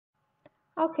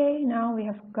Okay, now we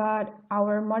have got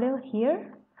our model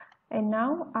here, and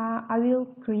now I will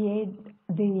create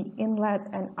the inlet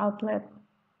and outlet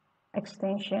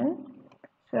extension.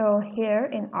 So here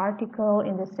in article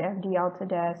in the CFD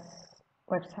Autodesk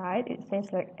website, it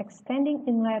says like extending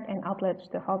inlet and outlets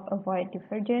to help avoid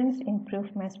divergence,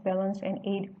 improve mass balance, and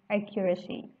aid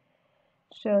accuracy.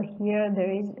 So here there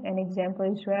is an example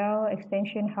as well.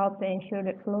 Extension helps to ensure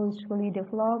that flow is fully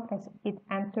developed as it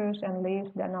enters and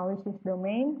leaves the analysis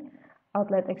domain.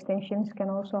 Outlet extensions can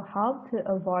also help to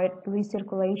avoid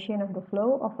recirculation of the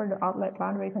flow over the outlet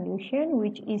boundary condition,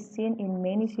 which is seen in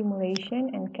many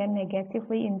simulations and can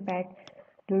negatively impact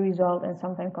the result and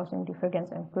sometimes causing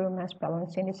divergence and poor mass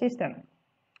balance in the system.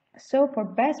 So for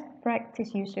best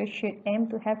practice, users should aim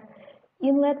to have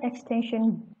inlet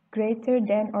extension greater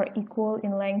than or equal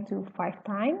in length to 5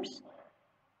 times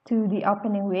to the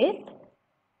opening width,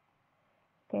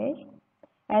 okay,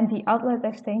 and the outlet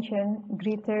extension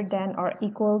greater than or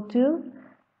equal to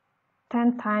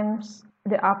 10 times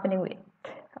the opening width.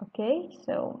 Okay,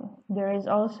 so there is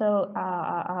also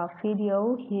a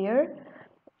video here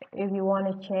if you want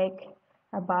to check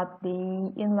about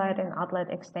the inlet and outlet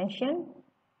extension,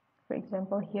 for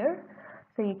example here.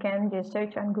 So you can just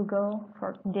search on Google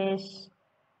for this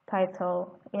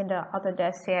title in the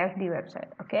Autodesk CFD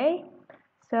website. Okay,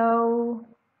 so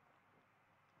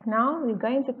now we're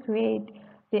going to create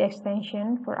the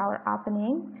extension for our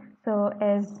opening. So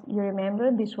as you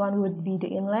remember, this one would be the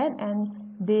inlet, and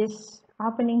this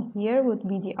opening here would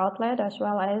be the outlet, as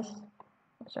well as,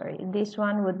 sorry, this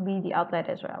one would be the outlet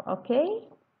as well. Okay,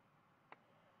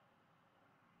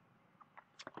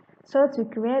 so to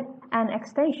create an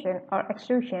extension or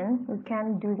extrusion, we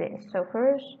can do this. So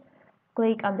first,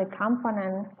 click on the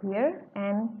component here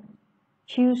and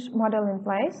choose model in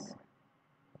place.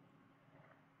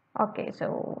 Okay,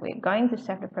 so we're going to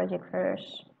save the project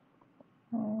first.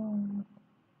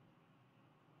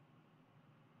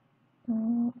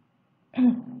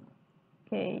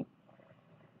 Okay,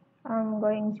 I'm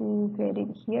going to create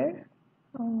it here.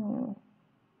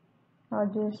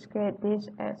 I'll just create this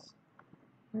as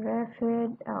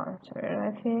Revit,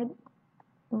 Revit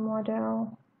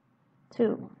model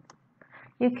 2.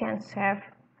 You can save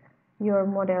your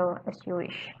model as you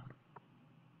wish.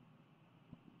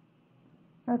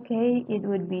 Okay, it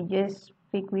would be just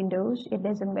pick Windows, it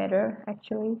doesn't matter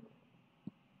actually.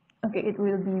 Okay, it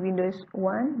will be Windows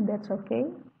 1, that's okay.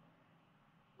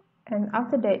 And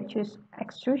after that, choose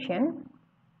Extrusion.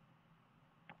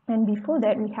 And before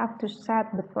that, we have to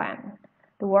set the plan,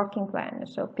 the working plan.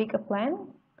 So pick a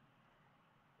plan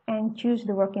and choose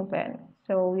the working plan.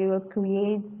 So we will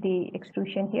create the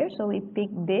extrusion here. So we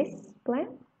pick this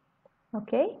plan,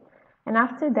 okay? And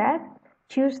after that,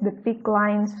 choose the pick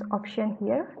lines option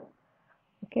here,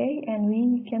 okay? And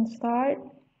we can start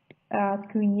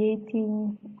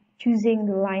choosing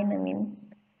the line,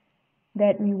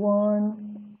 that we want,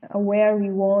 where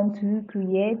we want to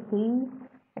create the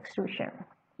extrusion.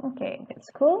 Okay,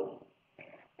 that's cool.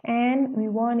 And we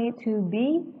want it to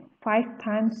be 5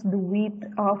 times the width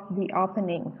of the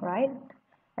opening, right?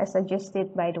 As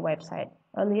suggested by the website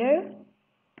earlier.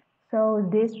 So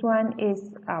this one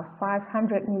is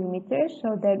 500 millimeters,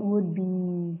 so that would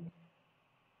be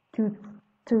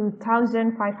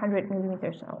 2,500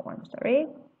 millimeters. Oh, I'm sorry.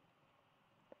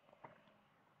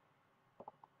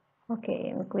 Okay,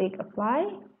 and click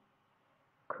apply.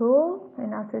 Cool.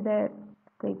 And after that,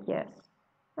 click yes.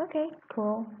 Okay,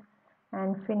 cool.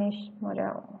 And finish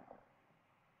model.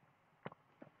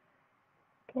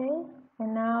 Okay,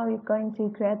 and now we're going to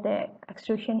create the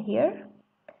extrusion here.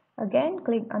 Again,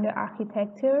 click on the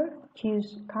architecture,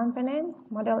 choose component,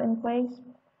 model in place,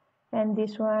 and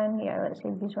this one, yeah, let's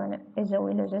say this one is a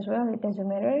Windows as well, it doesn't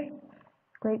matter.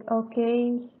 Click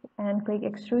OK and click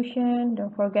extrusion.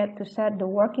 Don't forget to set the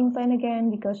working plan again,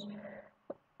 because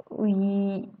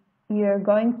we are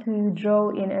going to draw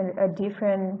in a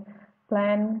different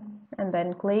plan, and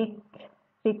then click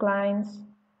pick lines.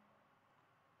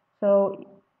 So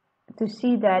to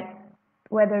see that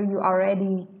whether you are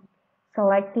already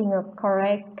selecting a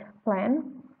correct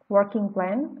plan, working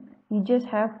plan, you just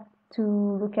have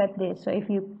to look at this. So if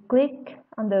you click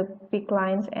on the pick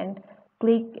lines and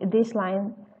click this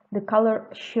line, the color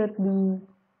should be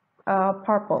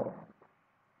purple.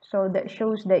 So that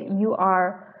shows that you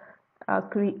are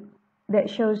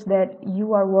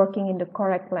working in the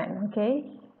correct plan.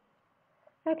 Okay.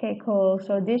 Okay, cool.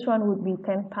 So this one would be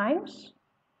 10 times.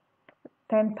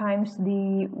 10 times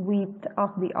the width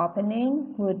of the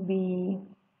opening would be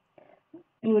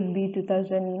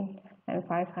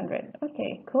 2,500.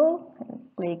 Okay, cool. And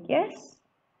click yes.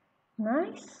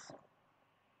 Nice.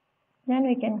 Then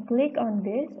we can click on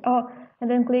this, and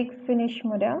then click finish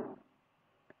model.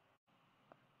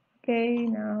 Okay,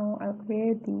 now I'll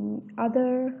create the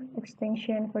other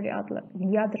extension for the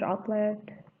other outlet.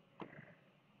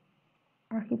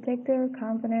 Architecture,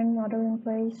 component, model in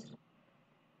place.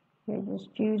 Okay,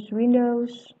 just choose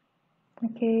Windows.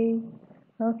 Okay,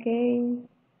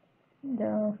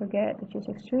 don't forget to choose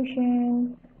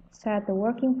extrusion. Set the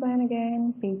working plane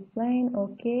again, pick plane,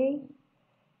 okay,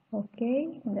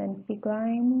 and then pick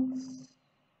lines.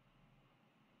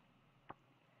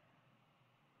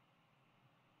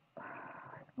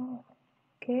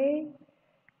 Okay,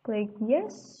 click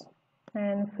yes,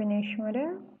 and finish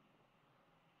model.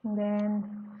 And then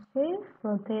save,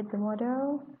 rotate the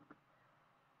model.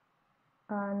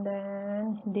 And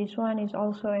then this one is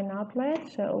also an outlet,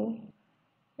 so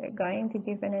we're going to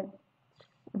give it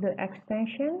the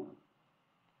extension.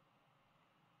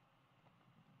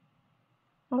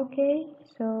 Okay,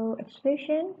 so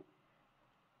extrusion,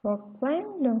 work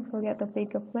plane, don't forget to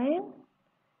pick a plane.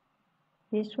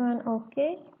 This one,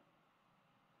 okay.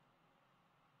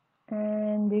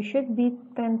 And there should be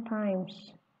 10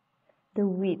 times the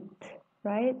width,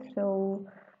 right? So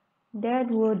that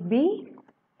would be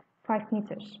 5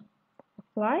 meters.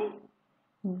 Apply,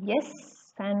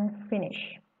 yes, and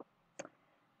finish.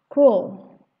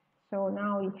 Cool. So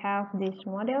now we have this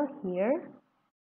model here.